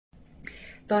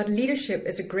Thought leadership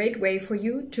is a great way for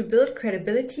you to build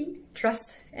credibility,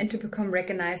 trust, and to become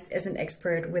recognized as an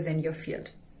expert within your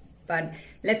field. But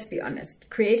let's be honest,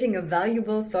 creating a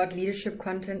valuable thought leadership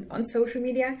content on social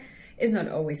media is not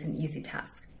always an easy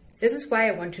task. This is why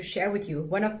I want to share with you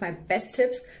one of my best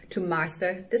tips to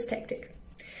master this tactic.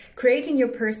 Creating your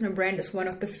personal brand is one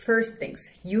of the first things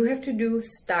you have to do.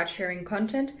 Start sharing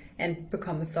content and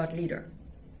become a thought leader.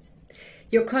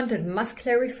 Your content must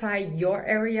clarify your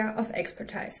area of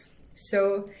expertise.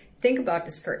 So think about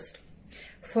this first.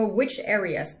 For which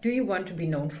areas do you want to be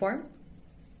known for?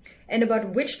 And about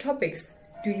which topics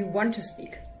do you want to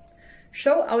speak?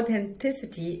 Show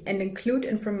authenticity and include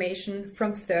information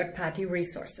from third-party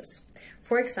resources.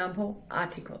 For example,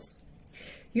 articles.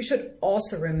 You should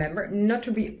also remember not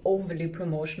to be overly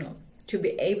promotional, to be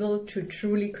able to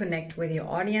truly connect with your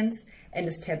audience and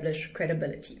establish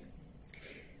credibility.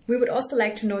 We would also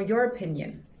like to know your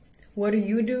opinion. What do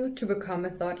you do to become a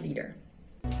thought leader?